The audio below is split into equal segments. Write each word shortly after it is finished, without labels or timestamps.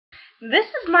This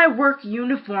is my work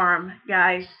uniform,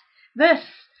 guys.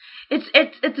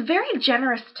 It's very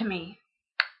generous to me.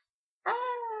 Ah,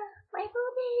 my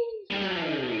boobies.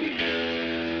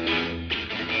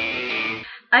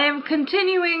 I am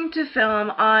continuing to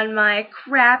film on my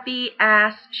crappy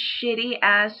ass, shitty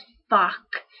ass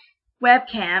fuck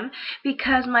webcam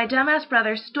because my dumbass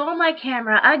brother stole my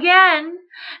camera again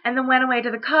and then went away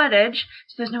to the cottage,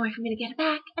 so there's no way for me to get it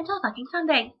back until fucking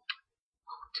Sunday.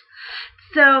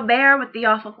 So bear with the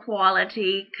awful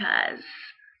quality, cause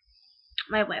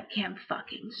my webcam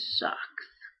fucking sucks.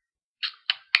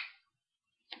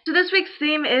 So this week's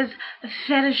theme is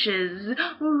fetishes.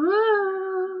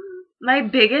 Woo! My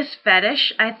biggest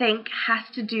fetish, I think, has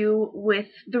to do with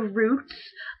the roots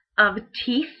of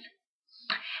teeth.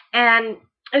 And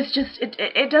it's just,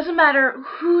 it doesn't matter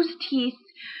whose teeth,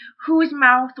 whose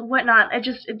mouth, whatnot. It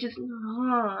just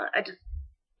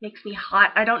makes me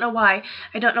hot. I don't know why.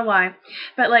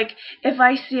 But like, if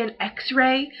I see an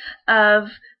X-ray of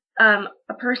a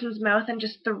person's mouth and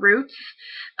just the roots,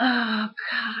 oh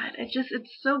god, it's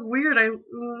so weird.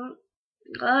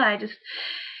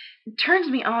 It turns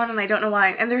me on, and I don't know why.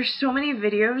 And there's so many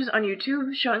videos on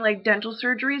YouTube showing like dental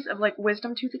surgeries of like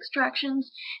wisdom tooth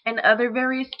extractions and other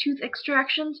various tooth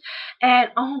extractions,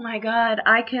 and oh my god,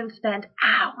 I can spend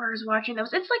hours watching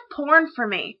those. It's like porn for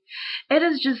me.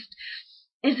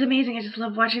 It's amazing. I just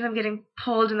love watching them getting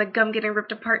pulled and the gum getting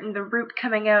ripped apart and the root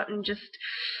coming out and just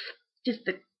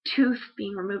the tooth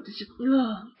being removed. It's just,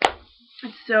 ugh.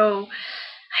 It's so,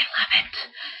 I love it.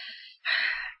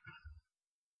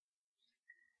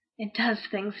 It does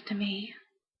things to me.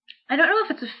 I don't know if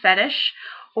it's a fetish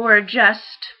or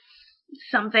just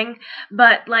something,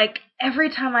 but like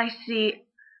every time I see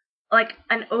like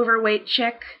an overweight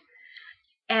chick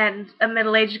and a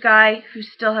middle-aged guy who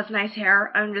still has nice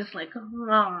hair, I'm just like,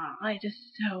 oh, it is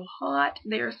so hot.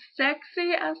 They're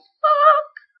sexy as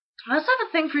fuck. I also have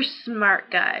a thing for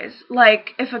smart guys.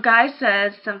 Like, if a guy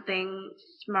says something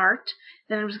smart,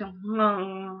 then I'm just going,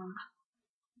 oh.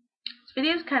 This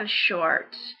video is kind of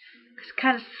short. It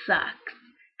kind of sucks.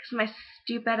 Because my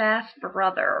stupid ass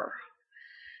brother.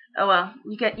 Oh well,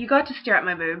 you got to stare at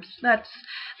my boobs. That's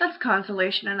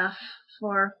consolation enough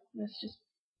for this. Just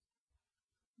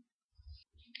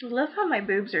I love how my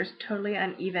boobs are totally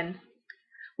uneven.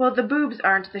 Well, the boobs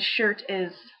aren't. The shirt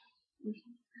is.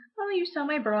 Oh, you saw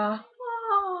my bra.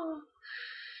 Oh.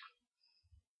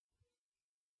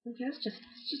 Okay, it's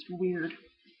just weird.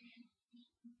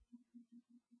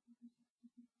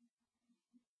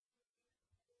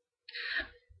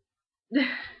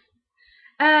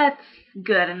 That's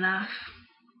good enough.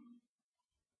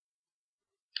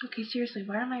 Okay, seriously,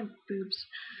 why are my boobs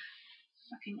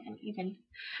fucking uneven?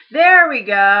 There we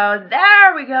go.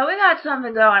 We got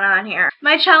something going on here.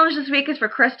 My challenge this week is for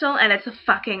Crystal, and it's a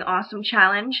fucking awesome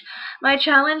challenge. My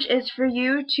challenge is for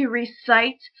you to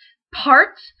recite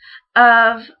parts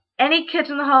of any Kids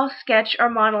in the Hall sketch or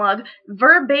monologue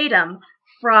verbatim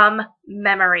from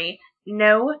memory.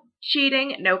 No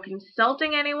cheating, no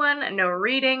consulting anyone, no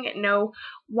reading, no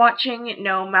watching,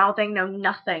 no mouthing, no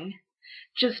nothing.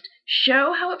 Just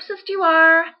show how obsessed you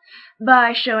are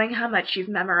by showing how much you've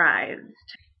memorized.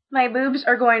 My boobs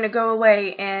are going to go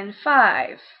away in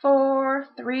 5, 4,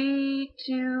 3,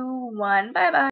 2, 1. Bye-bye.